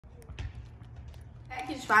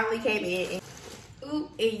Package finally came in. Ooh,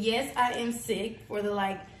 and yes, I am sick for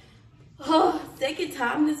the second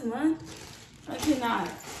time this month. I cannot.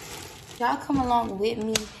 Y'all come along with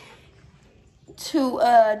me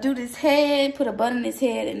to do this head, put a bun in his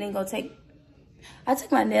head, and then I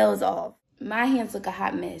took my nails off. My hands look a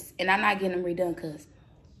hot mess, and I'm not getting them redone because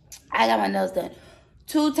I got my nails done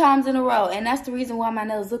 2 times in a row, and that's the reason why my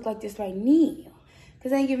nails look like this right now,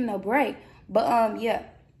 because I ain't giving no break. But yeah,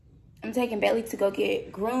 I'm taking Bailey to go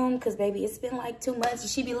get groomed because, baby, it's been like 2 months and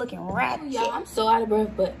she be looking ratchet. Y'all, I'm so out of breath,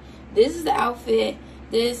 but this is the outfit.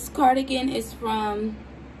 This cardigan is from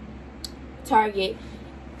Target,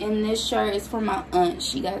 and this shirt is from my aunt.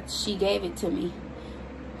 She gave it to me.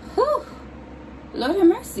 Whew, Lord have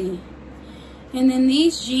mercy. And then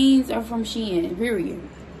these jeans are from Shein, period.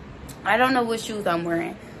 I don't know what shoes I'm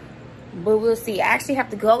wearing, but we'll see. I actually have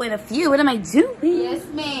to go in a few. What am I doing? Yes,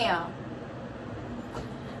 ma'am.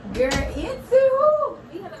 Girl,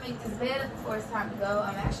 we gotta make this bed before it's time to go.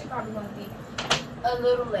 I'm actually probably gonna be a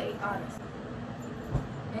little late, honestly.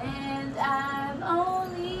 And I've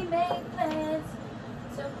only made plans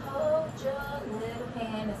to hold your little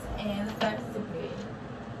hand and the first degree.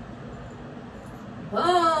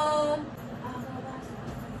 Boom!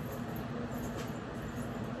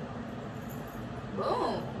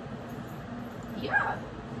 Boom! Yeah.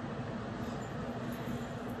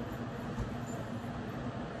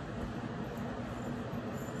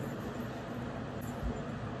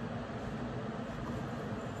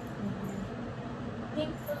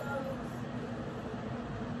 Pink clothes.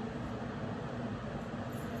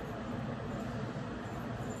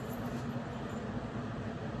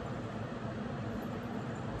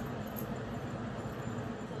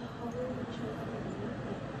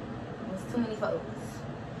 Too many folks.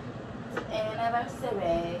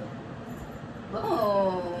 Anniversary.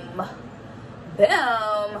 Boom.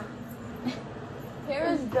 Boom.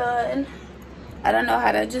 Hair is done. I don't know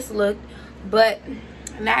how that just looked, but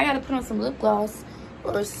now I gotta put on some lip gloss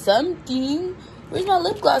or something. Where's my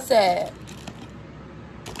lip gloss at?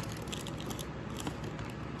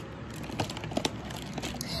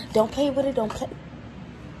 Don't play with it, don't play.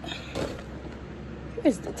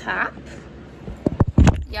 Here's the top.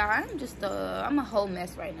 Y'all, I'm a whole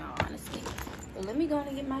mess right now, honestly. But let me go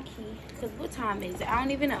and get my key, because what time is it? I don't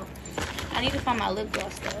even know. I need to find my lip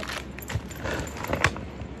gloss stuff.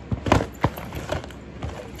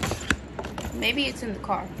 Maybe it's in the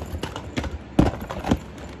car.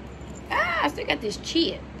 I still got this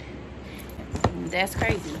chip. That's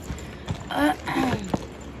crazy.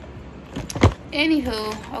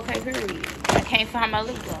 Anywho, okay, period. I can't find my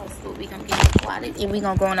lip gloss, but we gonna get quiet and we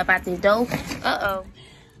gonna go on up out this door.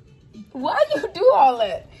 Why you do all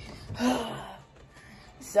that?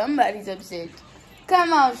 Somebody's upset.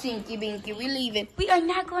 Come on, Shinky Binky, we leaving. We are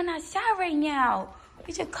not going outside right now.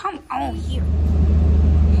 We should come on here.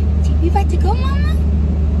 You about to go, Mama?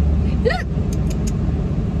 Look.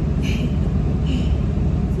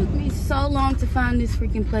 It took me so long to find this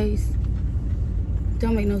freaking place.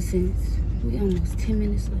 Don't make no sense. We almost 10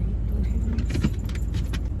 minutes late.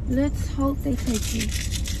 Let's hope they take me.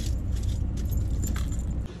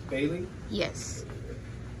 Bailey? Yes.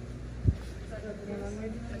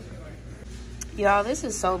 Y'all, this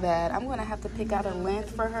is so bad. I'm gonna have to pick out a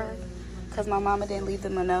length for her because my mama didn't leave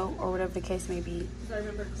them a note or whatever the case may be.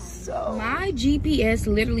 So my GPS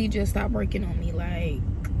literally just stopped working on me. Like,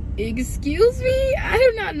 excuse me? I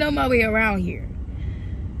do not know my way around here.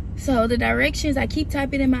 So the directions, I keep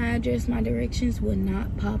typing in my address. My directions will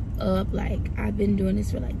not pop up. Like, I've been doing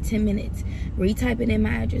this for like 10 minutes. Retyping in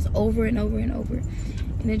my address over and over and over.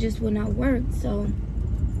 And it just will not work. So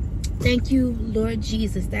thank you, Lord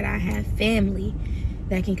Jesus, that I have family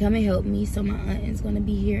that can come and help me. So my aunt is going to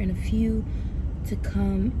be here in a few to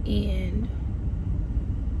come and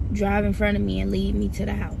drive in front of me and lead me to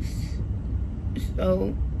the house.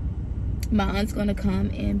 So my aunt's going to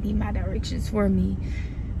come and be my directions for me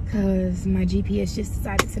because my GPS just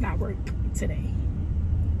decided to not work today,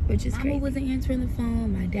 which is crazy. Mama wasn't answering the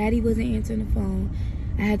phone. My daddy wasn't answering the phone.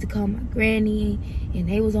 I had to call my granny, and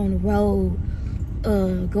they was on the road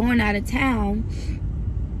going out of town.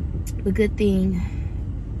 But good thing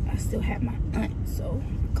I still have my aunt, so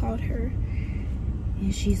I called her,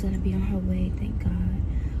 and she's gonna be on her way, thank God.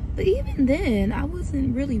 But even then, I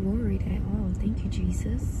wasn't really worried at all. Thank you,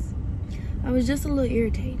 Jesus. I was just a little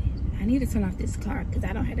irritated. I need to turn off this car because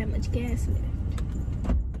I don't have that much gas left.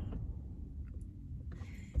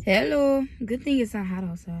 Hello. Good thing it's not hot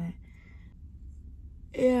outside.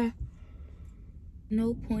 Yeah.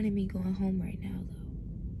 No point in me going home right now, though.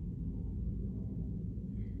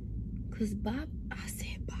 Because I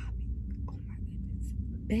said Bobby. Oh my goodness.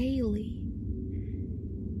 Bailey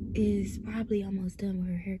is probably almost done with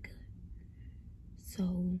her haircut.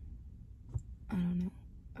 So, I don't know.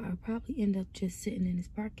 I'll probably end up just sitting in this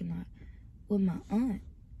parking lot with my aunt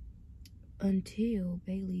until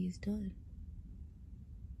Bailey is done.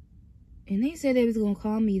 And they said they was going to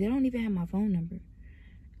call me. They don't even have my phone number.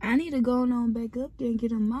 I need to go on back up there and get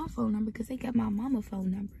them my phone number because they got my mama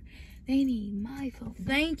phone number. They need my phone.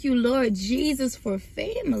 Thank you, Lord Jesus, for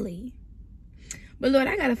family. But, Lord,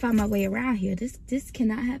 I got to find my way around here. This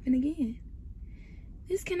cannot happen again.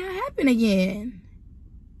 This cannot happen again.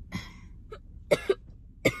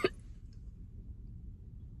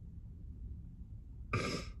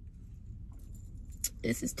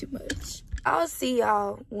 This is too much. I'll see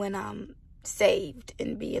y'all when I'm saved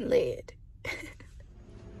and being led.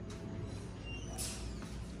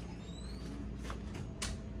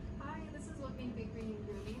 Hi, this is Looking Big Green and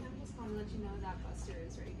Grooming. I'm just calling to let you know that Buster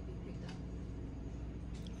is ready to be picked up.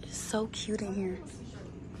 It's so cute in here.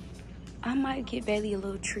 I might get Bailey a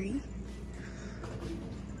little tree.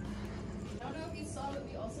 I don't know if you saw, but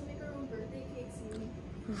we also make our own birthday cakes.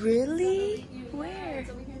 Really? Where? It's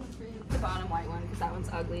over here in the fridge. The bottom white one, because that one's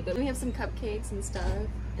ugly. But we have some cupcakes and stuff.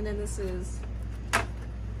 And then this is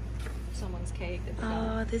someone's cake.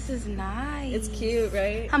 Oh, this is nice. It's cute,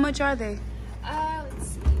 right? How much are they? Let's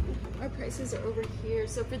see. Our prices are over here.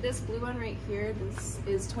 So for this blue one right here, this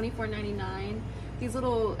is $24.99. These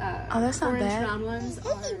little oh, that's not orange bad. round ones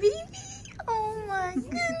are... Hey, baby. Oh my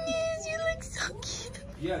goodness, you look so cute.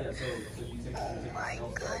 Yeah, so you take Oh my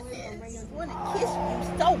goodness. I want to kiss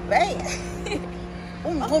you so bad.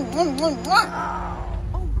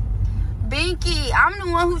 Binky, I'm the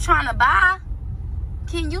one who's trying to buy.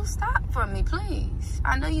 Can you stop for me, please?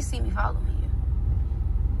 I know you see me following you.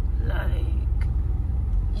 Like,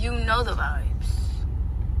 you know the vibes.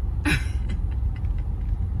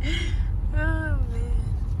 Oh,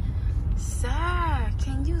 man. Sir,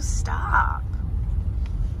 can you stop?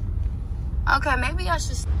 Okay, maybe I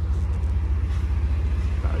should...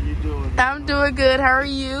 How you doing? I'm doing good. How are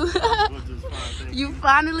you? You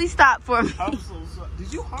finally stopped for me. I'm so sorry.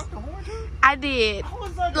 Did you honk the horn too? I did. I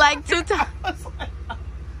was like, Like 2 times.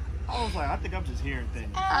 I was like, I think I'm just hearing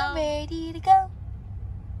things. I'm ready to go.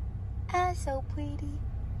 I'm so pretty.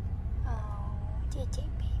 Oh, JJ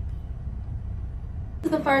baby.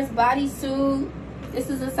 This is the first bodysuit. This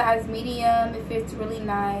is a size medium. It fits really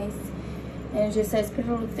nice. And it just says pretty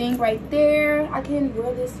little thing right there. I can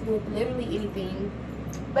wear this with literally anything.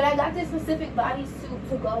 But I got this specific bodysuit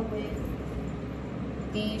to go with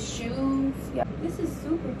these shoes. Yeah, this is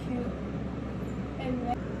super cute.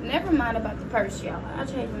 And never mind about the purse, y'all. I'll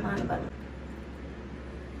change my mind about it.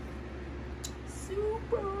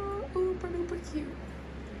 Super, super, duper cute.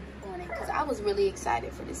 Because I was really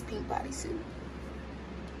excited for this pink bodysuit.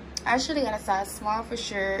 I should have got a size small for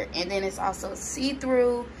sure. And then it's also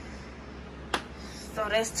see-through. So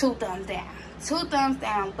that's 2 thumbs down. 2 thumbs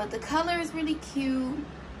down. But the color is really cute.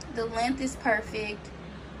 The length is perfect.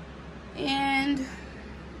 And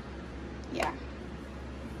yeah.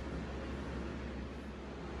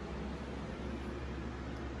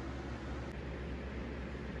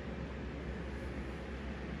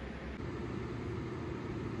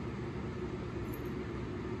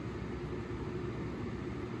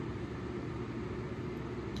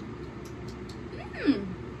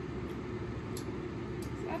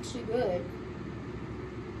 It's actually good.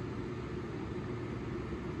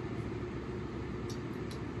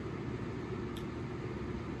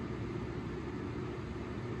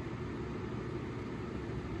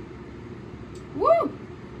 Woo!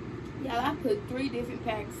 Y'all, I put 3 different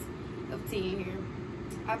packs of tea in here.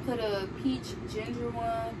 I put a peach ginger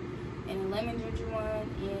one, and a lemon ginger one,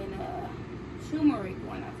 and a turmeric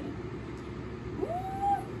one, I think. Woo!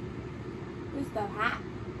 This stuff hot.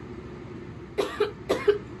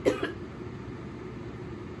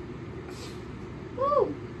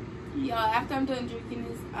 Woo! Y'all, after I'm done drinking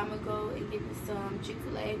this, I'm gonna go and get me some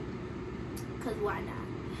Chick-fil-A. Cause why not?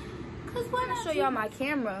 Cause why not? I'll show y'all my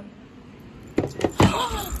camera.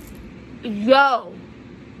 Yo,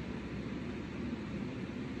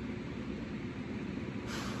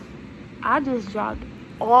 I just dropped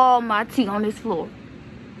all my tea on this floor.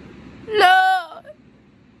 Lord,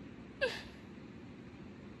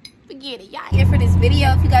 forget it, y'all. Here for this video.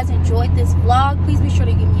 If you guys enjoyed this vlog, please be sure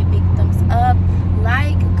to give me a big thumbs up,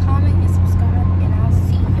 like, comment, and